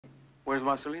Where's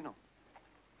Marcelino?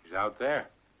 He's out there.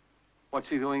 What's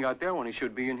he doing out there when he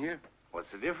should be in here?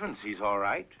 What's the difference? He's all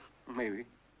right. Maybe.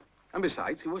 And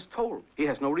besides, he was told. He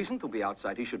has no reason to be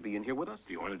outside. He should be in here with us.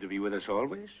 Do you want him to be with us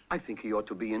always? I think he ought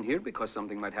to be in here because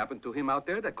something might happen to him out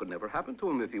there that could never happen to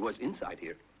him if he was inside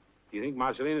here. Do you think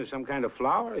Marcelino's some kind of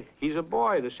flower? He's a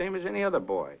boy, the same as any other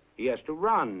boy. He has to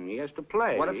run. He has to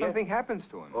play. What if something happens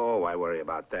to him? Oh, I worry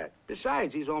about that.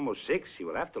 Besides, he's almost 6. He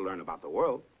will have to learn about the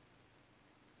world.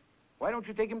 Why don't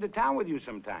you take him to town with you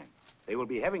sometime? They will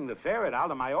be having the fair at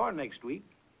Alta Mayor next week.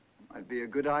 Might be a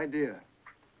good idea.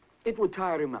 It would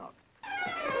tire him out.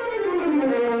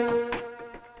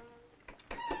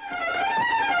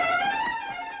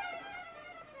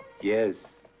 Yes,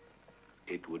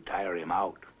 it would tire him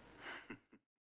out.